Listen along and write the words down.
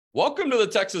Welcome to the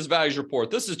Texas Values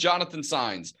Report. This is Jonathan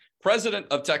Sines, president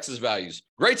of Texas Values.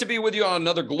 Great to be with you on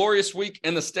another glorious week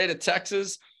in the state of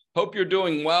Texas. Hope you're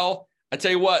doing well. I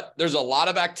tell you what, there's a lot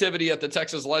of activity at the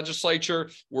Texas legislature.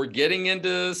 We're getting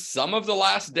into some of the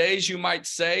last days, you might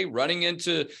say, running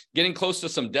into getting close to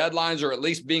some deadlines, or at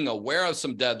least being aware of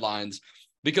some deadlines,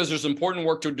 because there's important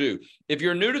work to do. If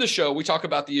you're new to the show, we talk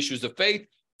about the issues of faith,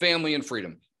 family, and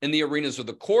freedom in the arenas of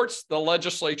the courts, the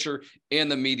legislature, and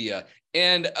the media.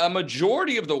 And a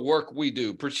majority of the work we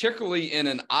do, particularly in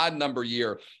an odd number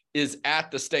year, is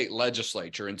at the state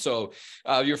legislature. And so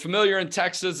you're familiar in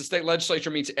Texas, the state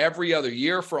legislature meets every other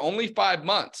year for only 5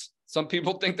 months. Some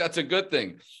people think that's a good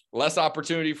thing, less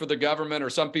opportunity for the government or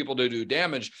some people to do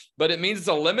damage, but it means it's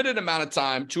a limited amount of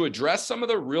time to address some of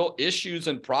the real issues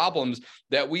and problems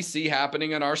that we see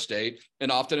happening in our state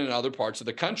and often in other parts of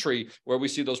the country where we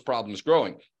see those problems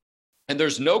growing. And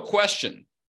there's no question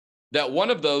that one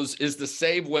of those is the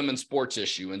Save Women's Sports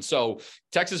issue. And so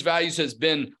Texas Values has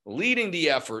been leading the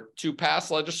effort to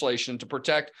pass legislation to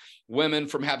protect women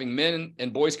from having men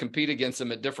and boys compete against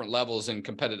them at different levels in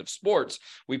competitive sports.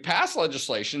 We passed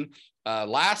legislation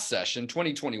last session,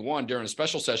 2021, during a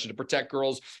special session to protect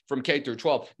girls from K through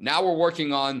 12. Now we're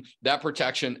working on that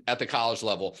protection at the college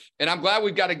level. And I'm glad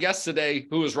we've got a guest today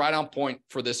who is right on point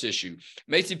for this issue.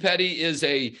 Macy Petty is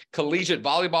a collegiate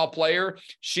volleyball player.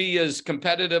 She is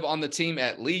competitive on the team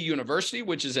at Lee University,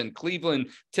 which is in Cleveland,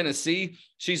 Tennessee.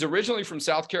 She's originally from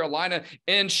South Carolina,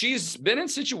 and she's been in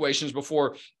situations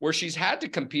before where she's had to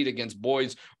compete against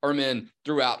boys or men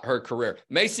throughout her career.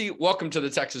 Macy, welcome to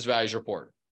the Texas Values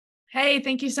Report. Hey,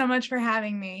 thank you so much for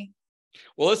having me.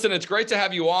 Well, listen, it's great to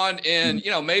have you on, and,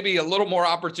 maybe a little more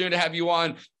opportunity to have you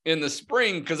on in the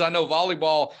spring, because I know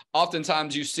volleyball,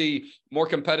 oftentimes you see more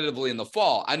competitively in the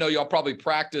fall. I know y'all probably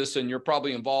practice and you're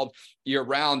probably involved year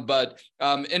round, but,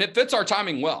 and it fits our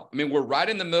timing well. I mean, we're right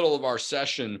in the middle of our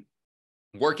session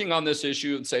working on this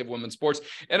issue and Save Women's Sports.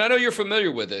 And I know you're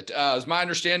familiar with it. As my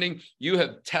understanding, you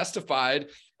have testified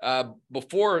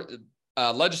before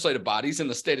legislative bodies in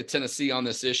the state of Tennessee on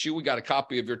this issue. We got a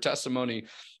copy of your testimony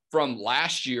from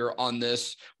last year on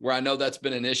this, where I know that's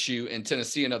been an issue in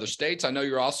Tennessee and other states. I know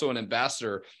you're also an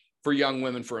ambassador for Young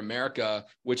Women for America,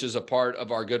 which is a part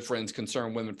of our good friends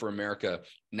Concerned Women for America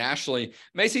nationally.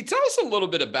 Macy, tell us a little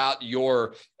bit about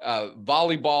your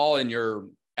volleyball and your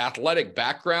athletic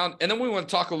background, and then we want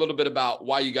to talk a little bit about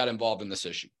why you got involved in this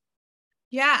issue.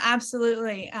 Yeah,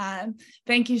 absolutely.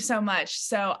 Thank you so much.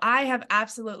 So I have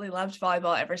absolutely loved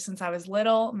volleyball ever since I was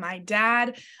little. My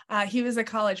dad, he was a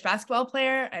college basketball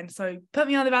player, and so he put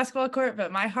me on the basketball court,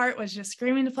 but my heart was just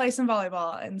screaming to play some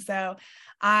volleyball. And so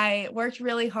I worked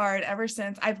really hard ever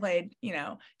since. I played,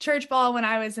 church ball when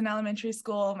I was in elementary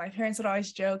school. My parents would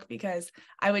always joke because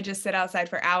I would just sit outside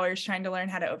for hours trying to learn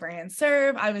how to overhand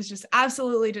serve. I was just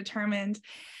absolutely determined.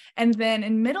 And then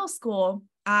in middle school,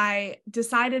 I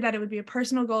decided that it would be a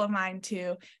personal goal of mine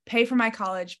to pay for my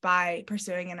college by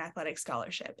pursuing an athletic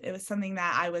scholarship. It was something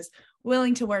that I was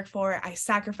willing to work for. I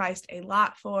sacrificed a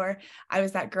lot for. I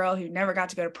was that girl who never got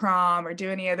to go to prom or do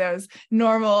any of those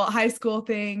normal high school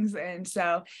things. And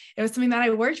so it was something that I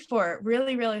worked for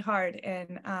really, really hard.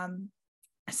 And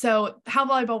so how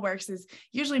volleyball works is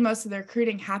usually most of the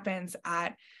recruiting happens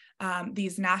at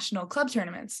these national club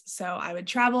tournaments. So I would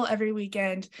travel every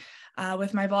weekend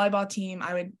with my volleyball team.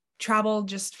 I would travel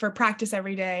just for practice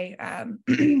every day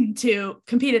to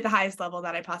compete at the highest level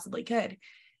that I possibly could.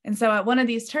 And so at one of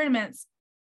these tournaments,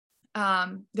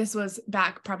 this was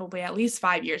back probably at least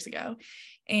 5 years ago.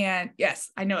 And yes,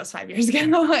 I know it's 5 years ago.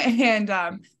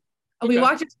 And we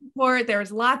walked into the court. There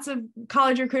was lots of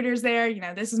college recruiters there.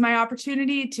 This is my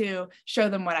opportunity to show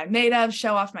them what I'm made of,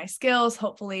 show off my skills,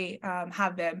 hopefully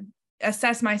have them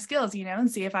assess my skills, and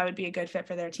see if I would be a good fit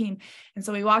for their team. And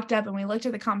so we walked up and we looked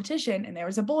at the competition, and there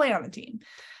was a boy on the team.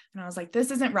 And I was like, this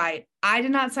isn't right. I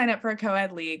did not sign up for a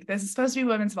co-ed league. This is supposed to be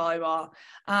women's volleyball.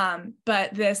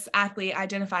 But this athlete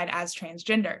identified as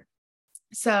transgender.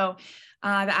 So the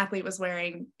athlete was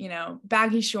wearing,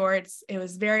 baggy shorts. It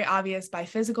was very obvious by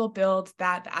physical build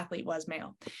that the athlete was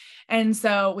male. And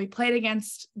so we played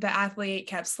against the athlete,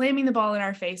 kept slamming the ball in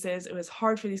our faces. It was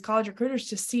hard for these college recruiters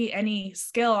to see any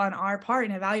skill on our part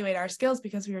and evaluate our skills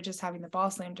because we were just having the ball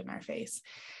slammed in our face.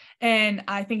 And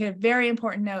I think a very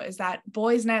important note is that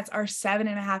boys' nets are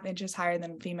 7.5 inches higher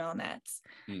than female nets.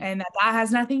 And that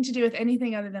has nothing to do with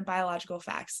anything other than biological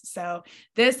facts. So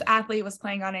this athlete was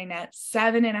playing on a net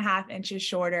 7.5 inches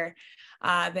shorter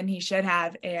than he should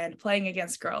have, and playing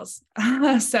against girls.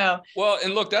 Well,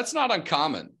 and look, that's not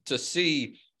uncommon to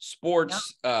see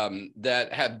sports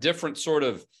that have different sort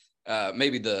of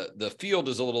maybe the field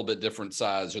is a little bit different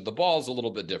size, or the ball is a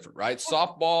little bit different, right?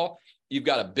 Softball you've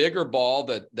got a bigger ball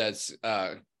that's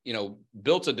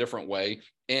built a different way,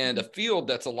 and a field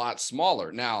that's a lot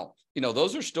smaller. Now,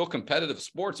 those are still competitive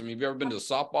sports. I mean, have you ever been to a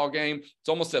softball game? It's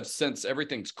almost since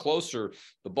everything's closer,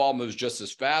 the ball moves just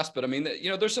as fast. But I mean,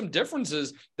 there's some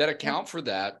differences that account for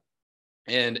that.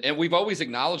 And we've always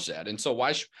acknowledged that. And so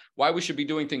why we should be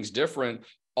doing things different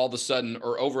all of a sudden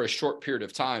or over a short period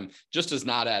of time just does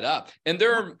not add up. And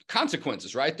there are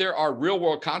consequences, right? There are real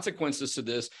world consequences to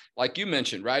this. Like you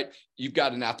mentioned, right? You've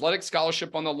got an athletic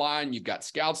scholarship on the line. You've got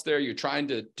scouts there. You're trying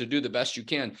to do the best you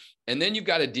can. And then you've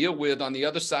got to deal with, on the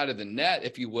other side of the net,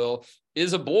 if you will,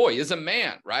 is a boy, is a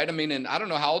man, right? I mean, and I don't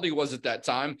know how old he was at that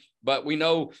time, but we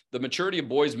know the maturity of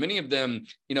boys, many of them,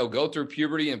 go through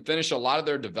puberty and finish a lot of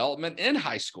their development in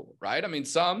high school, right? I mean,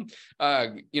 some,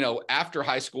 after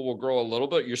high school will grow a little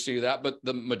bit, you see that, but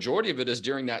the majority of it is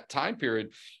during that time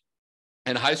period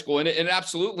in high school. And it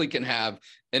absolutely can have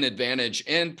an advantage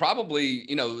and probably,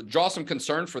 draw some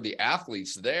concern for the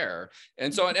athletes there.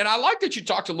 And so, and I like that you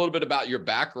talked a little bit about your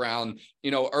background,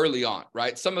 early on,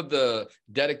 right? Some of the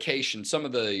dedication, some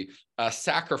of the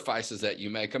sacrifices that you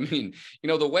make. I mean,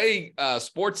 the way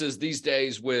sports is these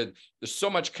days, there's so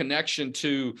much connection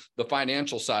to the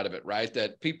financial side of it, right?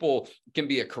 That people can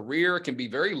be a career, can be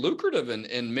very lucrative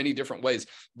in many different ways,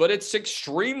 but it's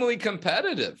extremely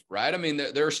competitive, right? I mean,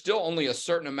 there are still only a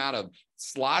certain amount of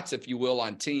slots, if you will,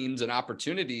 on teams and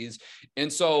opportunities.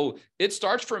 And so it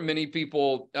starts for many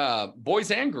people, boys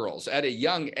and girls at a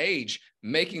young age,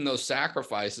 making those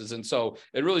sacrifices. And so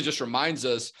it really just reminds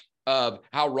us of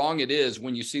how wrong it is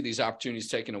when you see these opportunities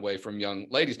taken away from young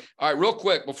ladies. All right, real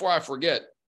quick, before I forget,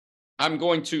 I'm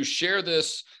going to share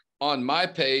this on my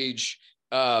page,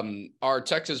 our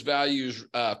Texas Values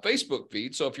Facebook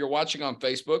feed. So if you're watching on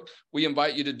Facebook, we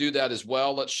invite you to do that as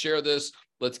well. Let's share this.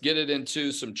 Let's get it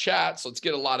into some chats. Let's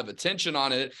get a lot of attention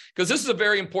on it, because this is a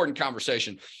very important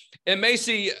conversation. And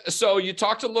Macy, so you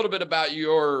talked a little bit about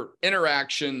your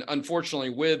interaction,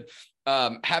 unfortunately, with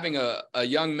having a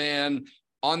young man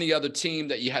on the other team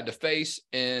that you had to face,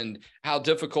 and how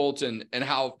difficult and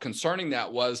how concerning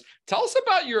that was. Tell us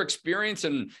about your experience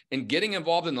in getting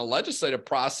involved in the legislative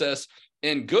process.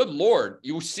 And good Lord,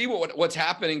 you see what's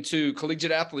happening to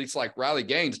collegiate athletes like Riley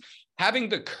Gaines, having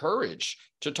the courage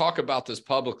to talk about this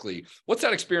publicly. What's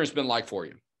that experience been like for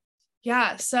you?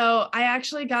 Yeah, so I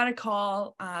actually got a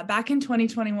call back in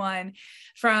 2021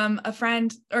 from a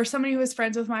friend, or somebody who was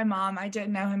friends with my mom. I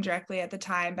didn't know him directly at the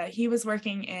time, but he was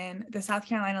working in the South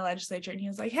Carolina legislature, and he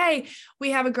was like, "Hey,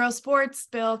 we have a girls' sports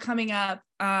bill coming up."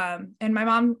 And my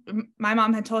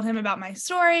mom had told him about my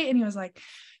story, and he was like,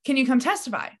 "Can you come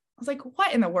testify?" I was like,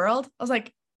 "What in the world?" I was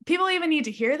like, "People even need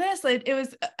to hear this?"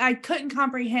 I couldn't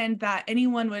comprehend that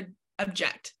anyone would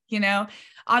object.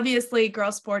 Obviously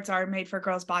girls sports are made for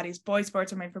girls' bodies. Boys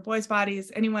sports are made for boys' bodies.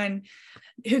 Anyone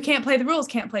who can't play the rules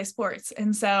can't play sports.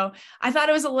 And so I thought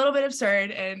it was a little bit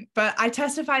absurd, but I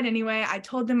testified anyway. I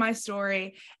told them my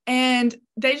story, and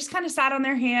they just kind of sat on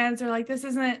their hands. They're like, "This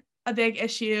isn't a big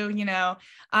issue.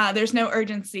 There's no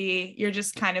urgency. You're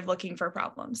just kind of looking for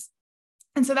problems."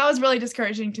 And so that was really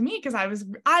discouraging to me, because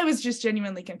I was just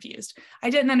genuinely confused. I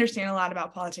didn't understand a lot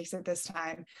about politics at this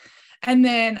time. And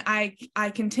then I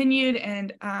continued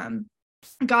and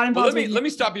got involved. Well, let me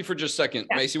stop you for just a second,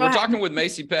 yeah, Macy. We're talking with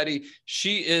Macy Petty.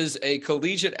 She is a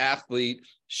collegiate athlete.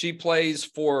 She plays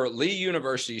for Lee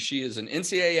University. She is an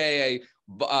NCAA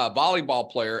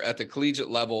volleyball player at the collegiate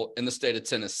level in the state of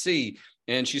Tennessee.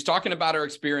 And she's talking about her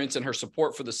experience and her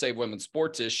support for the Save Women's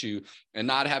Sports issue and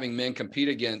not having men compete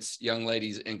against young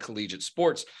ladies in collegiate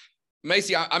sports.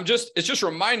 Macy, it's just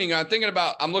reminding,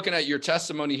 I'm looking at your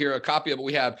testimony here, a copy of it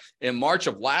we have in March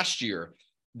of last year.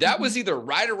 That was either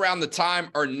right around the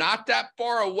time or not that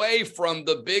far away from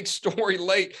the big story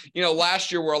late,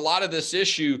 last year, where a lot of this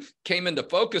issue came into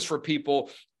focus for people.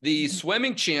 The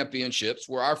swimming championships,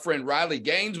 where our friend Riley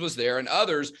Gaines was there, and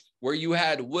others, where you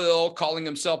had Will, calling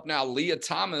himself now Leah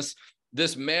Thomas,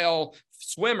 this male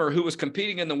swimmer who was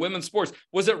competing in the women's sports.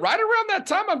 Was it right around that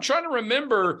time? I'm trying to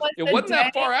remember. It wasn't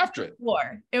that far after it.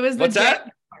 It was the day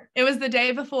before. It was the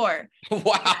day before.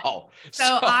 Wow.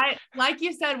 So I, like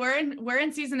you said, we're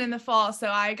in season in the fall. So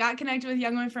I got connected with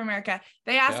Young Women for America.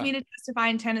 They asked me to testify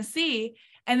in Tennessee.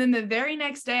 And then the very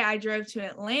next day I drove to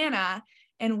Atlanta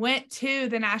and went to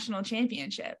the national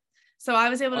championship. So I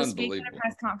was able to speak at a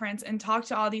press conference and talk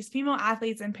to all these female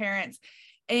athletes and parents,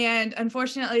 and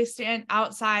unfortunately stand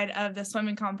outside of the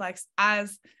swimming complex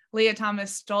as Leah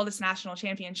Thomas stole this national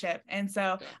championship. And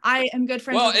so I am good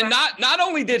friends. Well, and not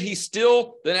only did he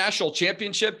steal the national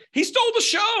championship, he stole the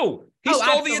show. He stole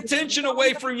the absolutely. attention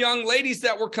away from young ladies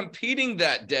that were competing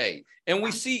that day. And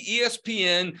we see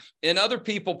ESPN and other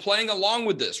people playing along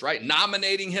with this, right?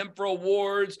 Nominating him for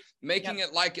awards, making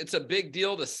it like it's a big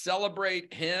deal to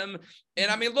celebrate him. And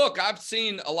I mean, look, I've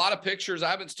seen a lot of pictures. I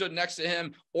haven't stood next to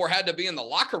him or had to be in the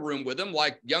locker room with him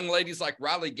like young ladies like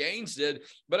Riley Gaines did.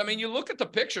 But I mean, you look at the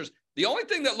pictures, the only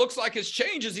thing that looks like has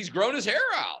changed is he's grown his hair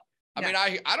out. I mean,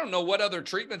 I don't know what other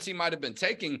treatments he might have been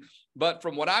taking, but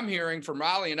from what I'm hearing from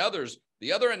Riley and others,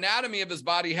 the other anatomy of his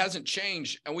body hasn't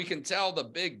changed, and we can tell the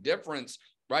big difference,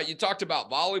 right? You talked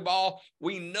about volleyball.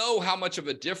 We know how much of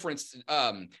a difference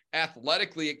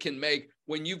athletically it can make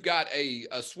when you've got a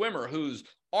swimmer whose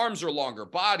arms are longer,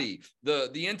 body,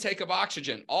 the intake of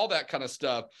oxygen, all that kind of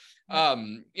stuff.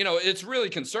 You know, it's really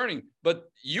concerning, but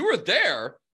you were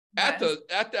there at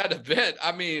that event.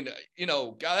 I mean, you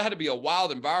know, that had to be a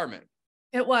wild environment.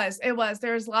 It was.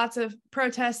 There's lots of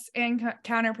protests and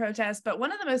counter protests, but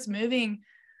one of the most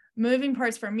moving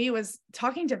parts for me was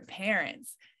talking to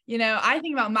parents. You know, I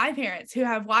think about my parents who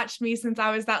have watched me since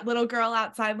I was that little girl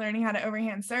outside learning how to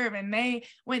overhand serve. And they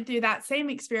went through that same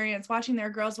experience, watching their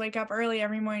girls wake up early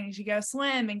every morning to go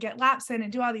swim and get laps in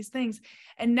and do all these things.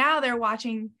 And now they're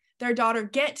watching their daughter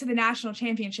get to the national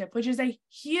championship, which is a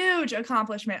huge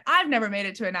accomplishment. I've never made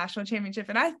it to a national championship,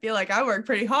 and I feel like I work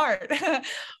pretty hard,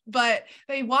 but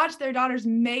they watch their daughters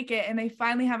make it, and they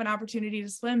finally have an opportunity to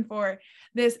swim for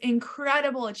this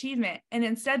incredible achievement. And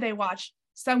instead they watch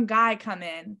some guy come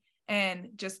in and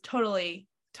just totally.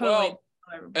 Well,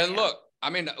 and look, I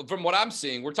mean, from what I'm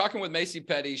seeing, we're talking with Macy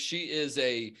Petty. She is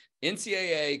a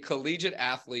NCAA collegiate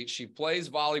athlete. She plays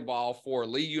volleyball for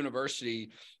Lee University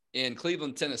in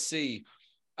Cleveland, Tennessee.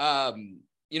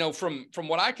 You know, from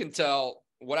what I can tell,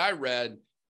 what I read,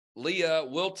 Leah,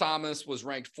 Will Thomas was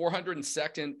ranked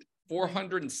 462nd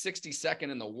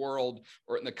in the world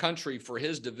or in the country for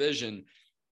his division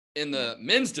in the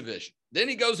men's division. Then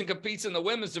he goes and competes in the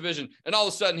women's division, and all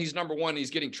of a sudden he's number one. He's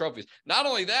getting trophies. Not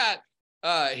only that,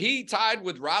 he tied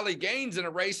with Riley Gaines in a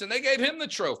race, and they gave him the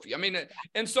trophy. I mean,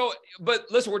 and so, but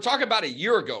listen, we're talking about a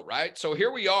year ago, right? So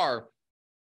here we are.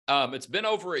 It's been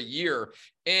over a year.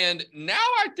 And now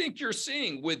I think you're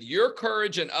seeing, with your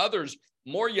courage and others,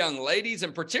 more young ladies,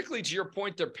 and particularly to your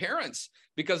point, their parents,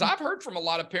 because I've heard from a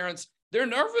lot of parents, they're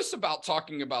nervous about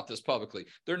talking about this publicly.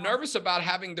 They're nervous about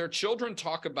having their children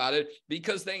talk about it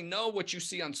because they know what you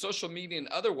see on social media and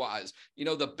otherwise, you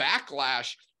know, the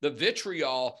backlash, the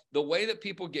vitriol, the way that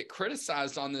people get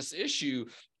criticized on this issue.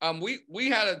 We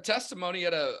had a testimony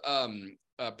at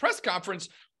a press conference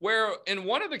where in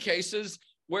one of the cases,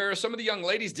 where some of the young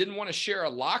ladies didn't want to share a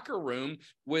locker room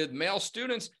with male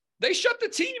students, they shut the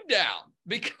team down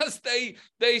because they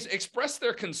expressed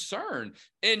their concern.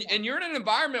 And you're in an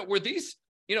environment where these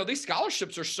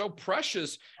scholarships are so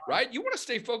precious, right? You want to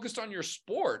stay focused on your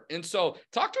sport. And so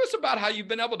talk to us about how you've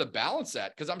been able to balance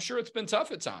that, because I'm sure it's been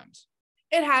tough at times.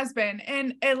 It has been.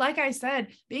 And like I said,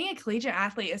 being a collegiate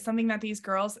athlete is something that these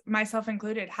girls, myself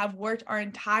included, have worked our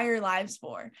entire lives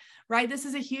for, right? This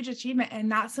is a huge achievement and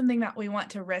not something that we want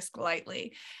to risk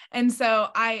lightly. And so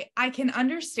I can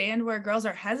understand where girls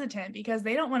are hesitant because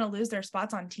they don't want to lose their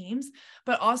spots on teams.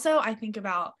 But also I think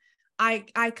about,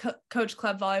 I coach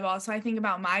club volleyball. So I think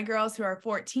about my girls who are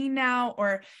 14 now,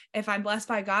 or if I'm blessed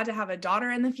by God to have a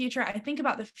daughter in the future, I think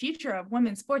about the future of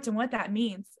women's sports and what that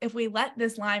means if we let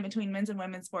this line between men's and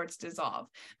women's sports dissolve,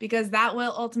 because that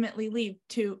will ultimately lead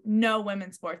to no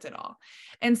women's sports at all.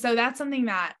 And so that's something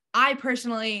that I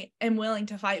personally am willing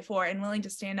to fight for and willing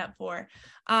to stand up for.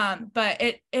 But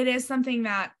it is something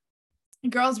that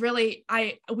girls really,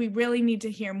 we really need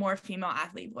to hear more female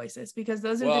athlete voices, because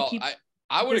those are the people.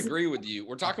 I would agree with you.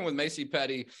 We're talking with Macy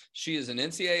Petty. She is an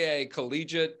NCAA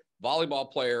collegiate volleyball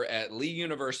player at Lee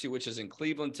University, which is in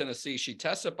Cleveland, Tennessee. She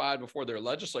testified before their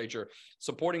legislature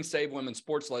supporting Save Women's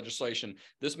Sports legislation.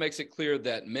 This makes it clear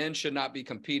that men should not be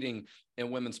competing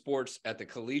in women's sports at the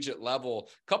collegiate level.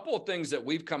 A couple of things that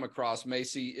we've come across,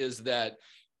 Macy, is that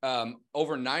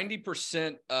over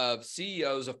 90% of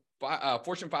CEOs of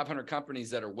Fortune 500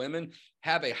 companies that are women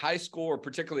have a high school or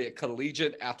particularly a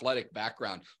collegiate athletic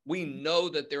background. We know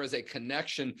that there is a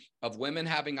connection of women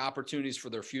having opportunities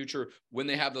for their future when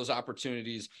they have those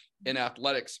opportunities in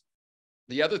athletics.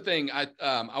 The other thing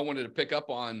I wanted to pick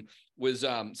up on was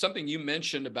something you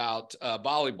mentioned about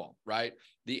volleyball, right?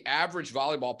 The average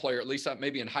volleyball player, at least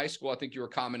maybe in high school, I think you were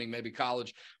commenting, maybe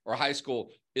college or high school,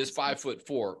 is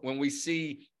 5'4". When we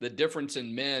see the difference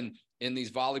in men in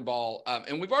these volleyball,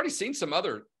 and we've already seen some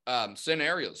other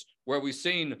scenarios where we've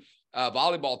seen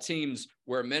volleyball teams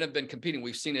where men have been competing.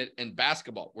 We've seen it in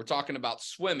basketball. We're talking about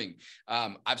swimming.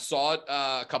 I saw it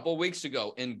a couple of weeks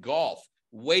ago in golf,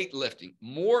 weightlifting,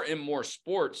 more and more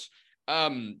sports.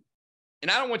 And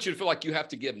I don't want you to feel like you have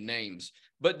to give names,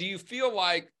 but do you feel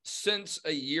like since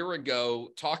a year ago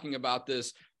talking about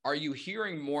this, are you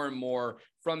hearing more and more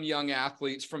from young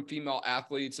athletes, from female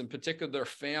athletes, in particular their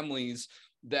families,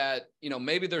 that,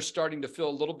 maybe they're starting to feel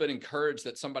a little bit encouraged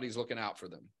that somebody's looking out for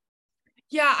them?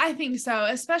 Yeah, I think so,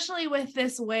 especially with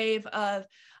this wave of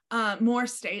more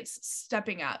states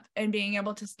stepping up and being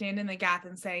able to stand in the gap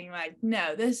and saying, like,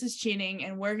 no, this is cheating,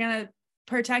 and we're going to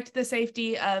protect the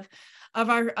safety of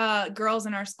our girls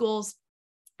in our schools,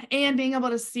 and being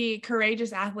able to see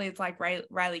courageous athletes like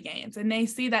Riley Gaines, and they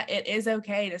see that it is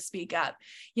okay to speak up.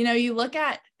 You look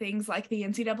at things like the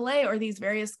NCAA or these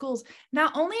various schools,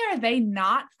 not only are they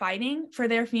not fighting for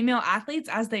their female athletes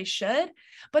as they should,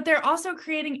 but they're also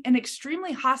creating an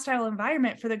extremely hostile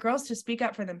environment for the girls to speak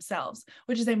up for themselves,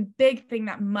 which is a big thing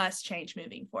that must change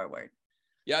moving forward.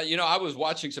 Yeah. I was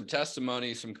watching some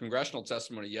congressional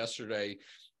testimony yesterday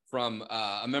from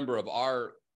a member of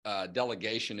our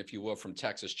delegation, if you will, from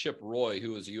Texas, Chip Roy,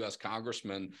 who is a U.S.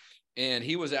 congressman, and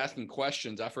he was asking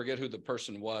questions. I forget who the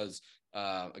person was,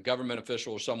 a government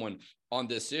official or someone on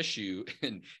this issue.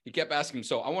 And he kept asking,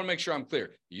 so I want to make sure I'm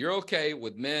clear. You're okay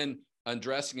with men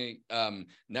undressing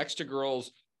next to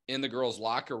girls in the girls'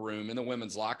 locker room, in the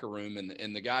women's locker room?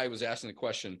 And the guy who was asking the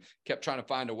question kept trying to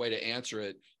find a way to answer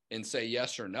it and say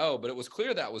yes or no, but it was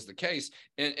clear that was the case.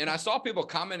 And I saw people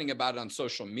commenting about it on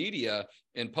social media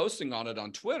and posting on it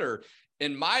on Twitter.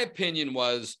 And my opinion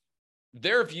was,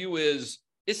 their view is,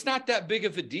 it's not that big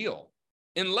of a deal.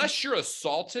 Unless you're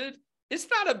assaulted, it's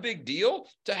not a big deal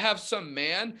to have some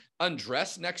man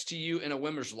undress next to you in a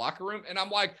women's locker room. And I'm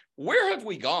like, where have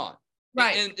we gone?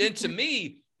 Right. And to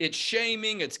me, it's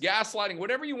shaming, it's gaslighting,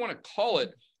 whatever you want to call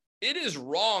it. It is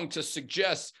wrong to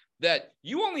suggest that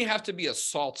you only have to be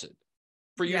assaulted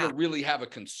for you to really have a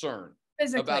concern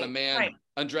about a man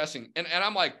undressing. And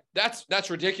I'm like, that's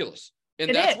ridiculous.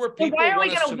 And that's where people why are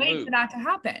we going to wait for that to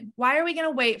happen? Why are we going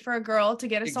to wait for a girl to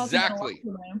get assaulted in the locker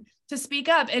room to speak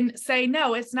up and say,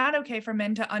 no, it's not okay for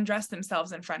men to undress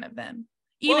themselves in front of them?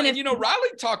 Riley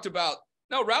talked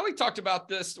about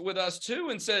this with us too,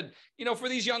 and said, for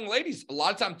these young ladies, a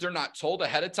lot of times they're not told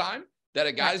ahead of time that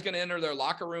a guy's going to enter their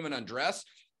locker room and undress.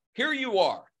 Here you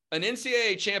are, an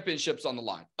NCAA championship's on the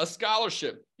line, a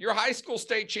scholarship, your high school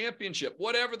state championship,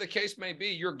 whatever the case may be,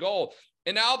 your goal.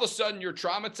 And now all of a sudden you're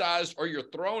traumatized, or you're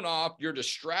thrown off, you're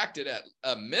distracted at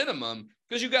a minimum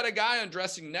because you got a guy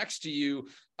undressing next to you.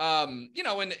 And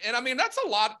I mean, that's a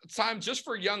lot of times just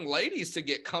for young ladies to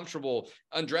get comfortable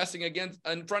undressing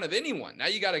in front of anyone. Now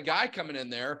you got a guy coming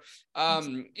in there.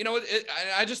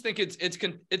 I just think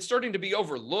it's starting to be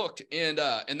overlooked, and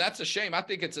that's a shame. I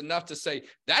think it's enough to say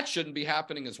that shouldn't be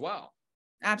happening as well.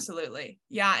 Absolutely.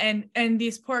 Yeah. And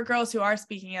these poor girls who are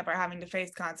speaking up are having to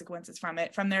face consequences from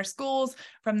it, from their schools,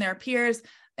 from their peers,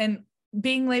 and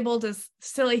being labeled as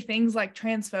silly things like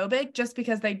transphobic just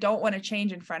because they don't want to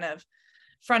change in front of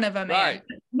a man. Right.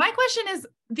 My question is,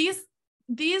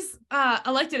 these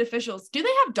elected officials, do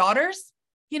they have daughters?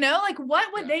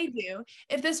 What would they do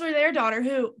if this were their daughter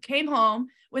who came home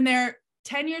when they're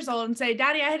 10 years old and say,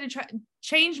 Daddy, I had to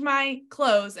change my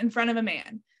clothes in front of a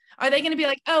man? Are they going to be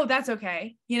like, oh, that's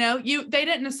okay? They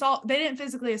didn't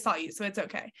physically assault you, so it's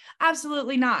okay.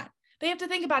 Absolutely not. They have to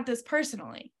think about this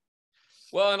personally.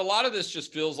 Well, and a lot of this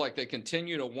just feels like they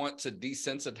continue to want to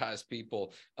desensitize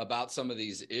people about some of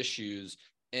these issues.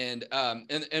 And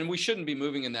we shouldn't be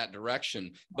moving in that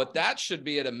direction, but that should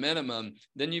be at a minimum.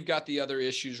 Then you've got the other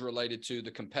issues related to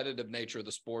the competitive nature of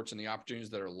the sports and the opportunities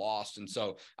that are lost. And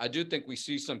so I do think we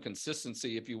see some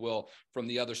consistency, if you will, from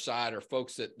the other side, or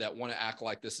folks that want to act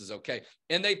like this is okay.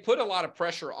 And they put a lot of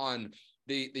pressure on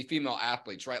the female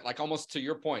athletes, right? Like, almost to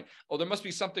your point, oh, there must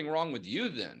be something wrong with you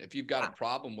then if you've got a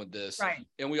problem with this. Right.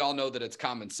 And we all know that it's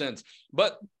common sense.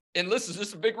 And listen, this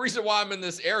is a big reason why I'm in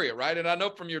this area, right? And I know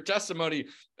from your testimony,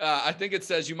 I think it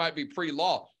says you might be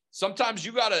pre-law. Sometimes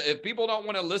you got to, if people don't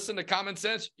want to listen to common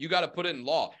sense, you got to put it in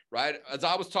law, right? As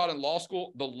I was taught in law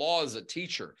school, the law is a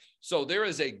teacher. So there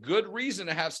is a good reason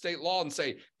to have state law and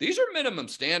say, these are minimum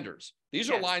standards. These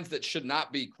are lines that should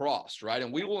not be crossed, right?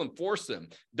 And we will enforce them.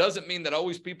 Doesn't mean that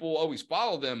people will always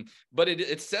follow them, but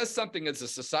it says something as a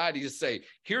society to say,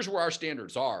 here's where our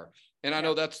standards are. And I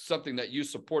know that's something that you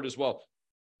support as well.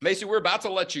 Macy, we're about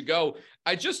to let you go.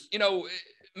 I just,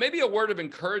 maybe a word of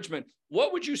encouragement.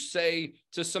 What would you say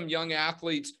to some young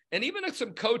athletes, and even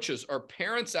some coaches or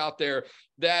parents out there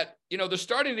that, they're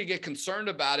starting to get concerned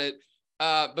about it,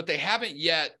 but they haven't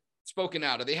yet spoken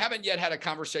out, or they haven't yet had a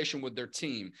conversation with their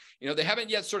team. They haven't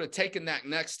yet sort of taken that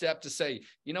next step to say,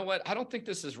 you know what, I don't think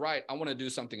this is right. I want to do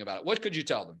something about it. What could you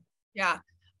tell them? Yeah.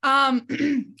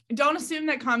 Don't assume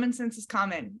that common sense is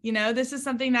common. You know, this is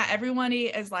something that everybody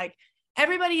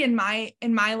in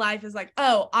my life is like,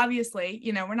 oh, obviously,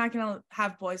 you know, we're not going to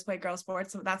have boys play girls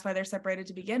sports. So that's why they're separated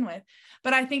to begin with.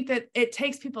 But I think that it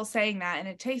takes people saying that, and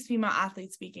it takes female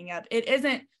athletes speaking up. It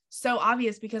isn't so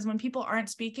obvious, because when people aren't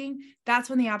speaking, that's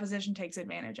when the opposition takes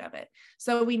advantage of it.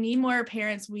 So we need more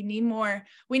parents. We need more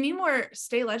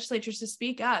state legislatures to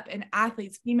speak up, and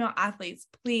athletes, female athletes,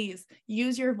 please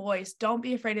use your voice. Don't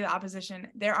be afraid of the opposition.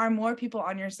 There are more people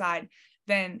on your side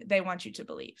than they want you to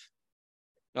believe.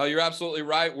 No, you're absolutely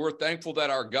right. We're thankful that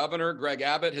our governor, Greg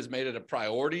Abbott, has made it a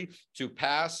priority to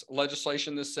pass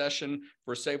legislation this session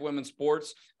for Save Women's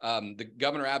Sports. The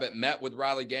Governor Abbott met with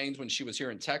Riley Gaines when she was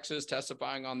here in Texas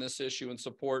testifying on this issue in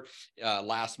support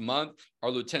last month.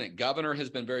 Our lieutenant governor has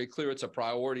been very clear it's a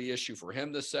priority issue for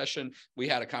him this session. We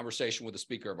had a conversation with the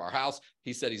Speaker of our House.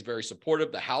 He said he's very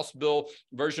supportive. The House bill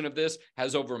version of this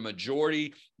has over a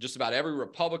majority. Just about every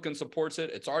Republican supports it.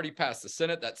 It's already passed the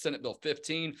Senate. That's Senate Bill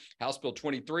 15, House Bill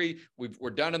 23. We're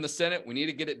done in the Senate. We need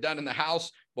to get it done in the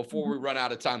House before we run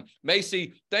out of time.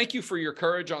 Macy, thank you for your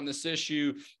courage on this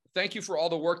issue. Thank you for all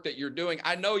the work that you're doing.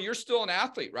 I know you're still an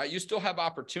athlete, right? You still have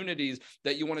opportunities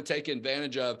that you want to take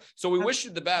advantage of. So we wish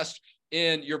you the best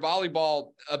in your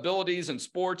volleyball abilities and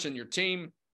sports and your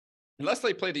team, unless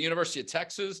they play the University of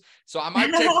Texas. So I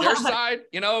might take their side,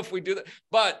 you know, if we do that.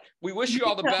 But we wish you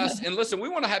all the best. And listen, we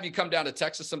want to have you come down to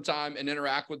Texas sometime and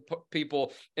interact with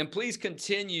people. And please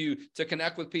continue to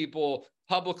connect with people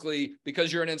publicly,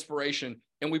 because you're an inspiration.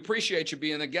 And we appreciate you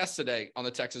being a guest today on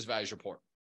the Texas Values Report.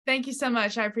 Thank you so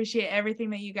much. I appreciate everything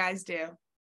that you guys do.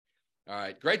 All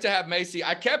right. Great to have Macy.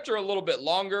 I kept her a little bit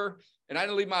longer, and I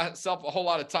didn't leave myself a whole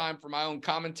lot of time for my own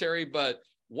commentary, but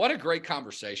what a great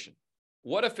conversation.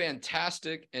 What a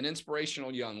fantastic and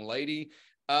inspirational young lady.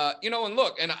 You know, and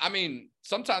look, and I mean,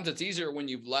 sometimes it's easier when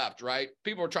you've left, right?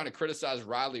 People are trying to criticize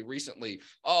Riley recently.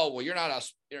 Oh, well, you're not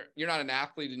an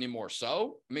athlete anymore.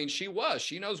 So, I mean, she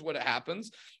knows what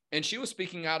happens. And she was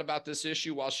speaking out about this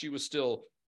issue while she was still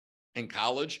in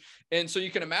college. And so you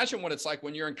can imagine what it's like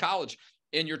when you're in college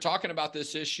and you're talking about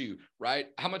this issue, right?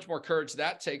 How much more courage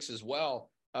that takes as well.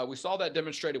 We saw that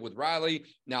demonstrated with Riley,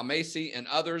 now Macy and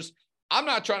others. I'm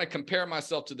not trying to compare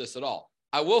myself to this at all.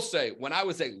 I will say, when I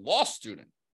was a law student,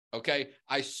 okay,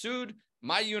 I sued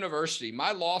my university,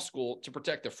 my law school, to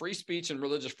protect the free speech and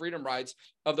religious freedom rights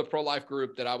of the pro-life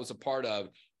group that I was a part of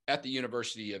at the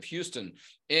University of Houston.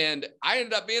 And I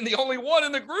ended up being the only one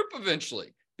in the group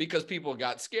eventually, because people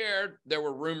got scared. There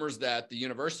were rumors that the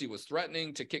university was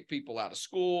threatening to kick people out of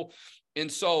school.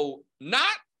 And so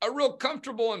not a real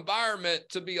comfortable environment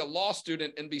to be a law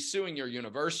student and be suing your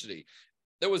university.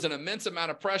 There was an immense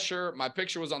amount of pressure. My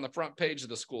picture was on the front page of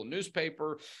the school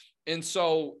newspaper. And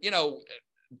so, you know,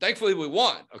 thankfully we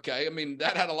won. Okay. I mean,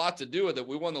 that had a lot to do with it.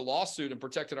 We won the lawsuit and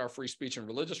protected our free speech and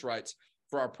religious rights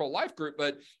for our pro-life group.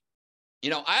 But, you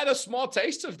know, I had a small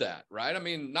taste of that, right? I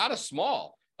mean, not a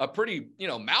small, a pretty, you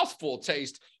know, mouthful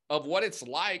taste of what it's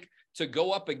like to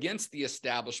go up against the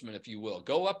establishment, if you will,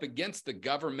 go up against the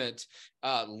government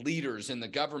leaders and the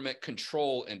government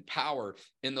control and power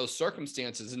in those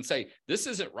circumstances and say, this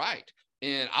isn't right.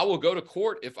 And I will go to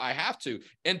court if I have to,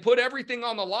 and put everything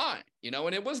on the line, you know.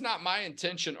 And it was not my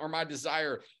intention or my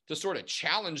desire to sort of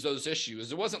challenge those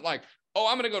issues. It wasn't like, oh,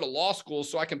 I'm going to go to law school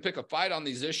so I can pick a fight on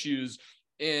these issues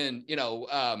and, you know,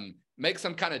 make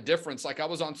some kind of difference. Like I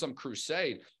was on some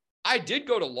crusade. I did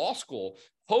go to law school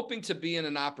hoping to be in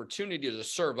an opportunity to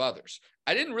serve others.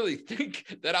 I didn't really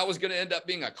think that I was going to end up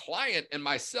being a client and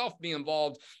myself be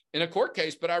involved in a court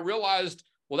case, but I realized,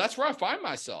 well, that's where I find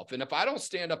myself. And if I don't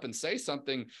stand up and say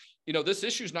something, you know, this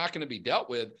issue is not going to be dealt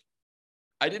with.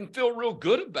 I didn't feel real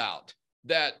good about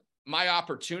that. My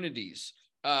opportunities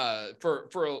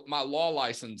for my law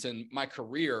license and my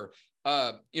career,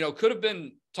 you know, could have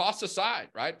been tossed aside,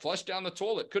 right? Flushed down the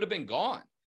toilet, could have been gone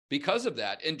because of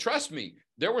that. And trust me,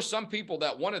 there were some people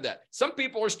that wanted that. Some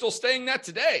people are still saying that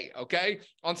today, okay,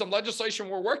 on some legislation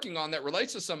we're working on that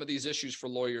relates to some of these issues for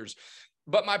lawyers.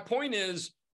 But my point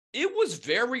is, it was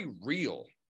very real,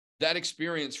 that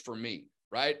experience for me,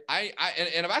 right?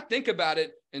 And if I think about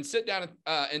it and sit down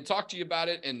and talk to you about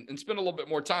it and spend a little bit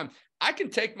more time, I can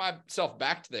take myself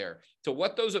back there to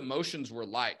what those emotions were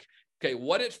like, okay,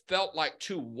 what it felt like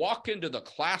to walk into the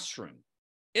classroom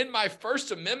in my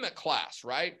First Amendment class,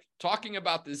 right? Talking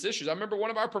about these issues. I remember one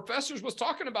of our professors was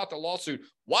talking about the lawsuit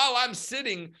while I'm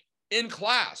sitting in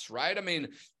class, right? I mean,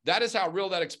 that is how real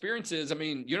that experience is. I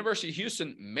mean, University of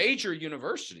Houston, major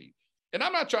university. And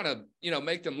I'm not trying to, you know,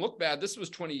 make them look bad. This was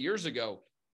 20 years ago.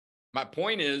 My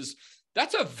point is,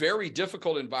 that's a very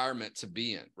difficult environment to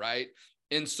be in, right?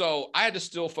 And so I had to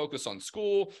still focus on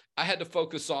school. I had to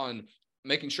focus on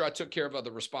making sure I took care of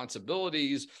other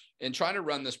responsibilities and trying to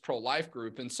run this pro-life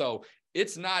group. And so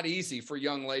it's not easy for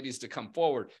young ladies to come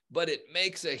forward, but it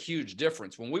makes a huge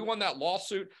difference. When we won that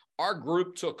lawsuit, our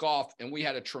group took off and we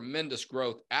had a tremendous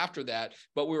growth after that,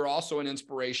 but we were also an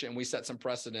inspiration. We set some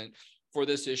precedent for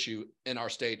this issue in our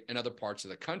state and other parts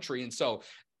of the country. And so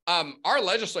our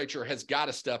legislature has got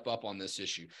to step up on this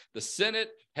issue. The Senate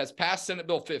has passed Senate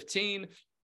Bill 15.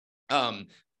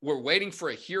 We're waiting for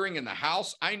a hearing in the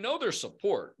House. I know there's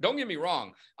support. Don't get me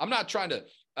wrong. I'm not trying to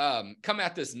come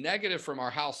at this negative from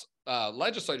our House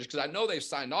legislators, because I know they've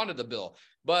signed on to the bill,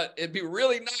 but it'd be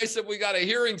really nice if we got a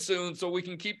hearing soon so we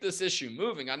can keep this issue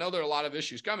moving. I know there are a lot of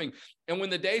issues coming. And when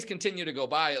the days continue to go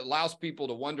by, it allows people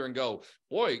to wonder and go,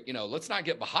 boy, let's not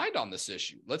get behind on this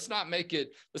issue. Let's not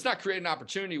create an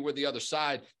opportunity where the other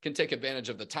side can take advantage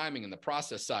of the timing and the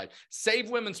process side.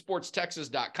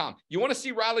 SaveWomenSportsTexas.com. You want to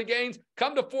see Riley Gaines?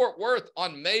 Come to Fort Worth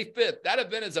on May 5th. That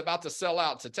event is about to sell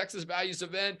out. It's a Texas Values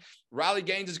event. Riley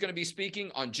Gaines is going to be speaking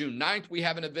on June 9th. We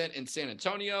have an event in San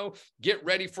Antonio. Get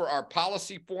ready for our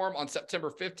policy forum on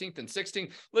September 15th and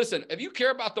 16th. Listen, if you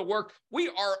care about the work, we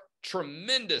are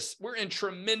tremendous. We're in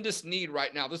tremendous need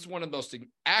right now. This is one of the most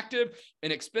active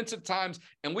and expensive times,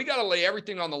 and we got to lay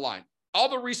everything on the line. All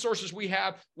the resources we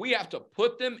have to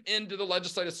put them into the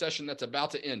legislative session that's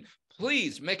about to end.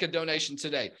 Please make a donation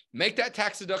today. Make that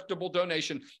tax-deductible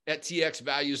donation at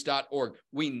txvalues.org.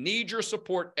 We need your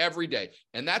support every day.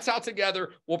 And that's how together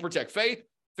we'll protect faith,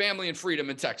 family, and freedom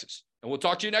in Texas. And we'll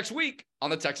talk to you next week on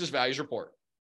the Texas Values Report.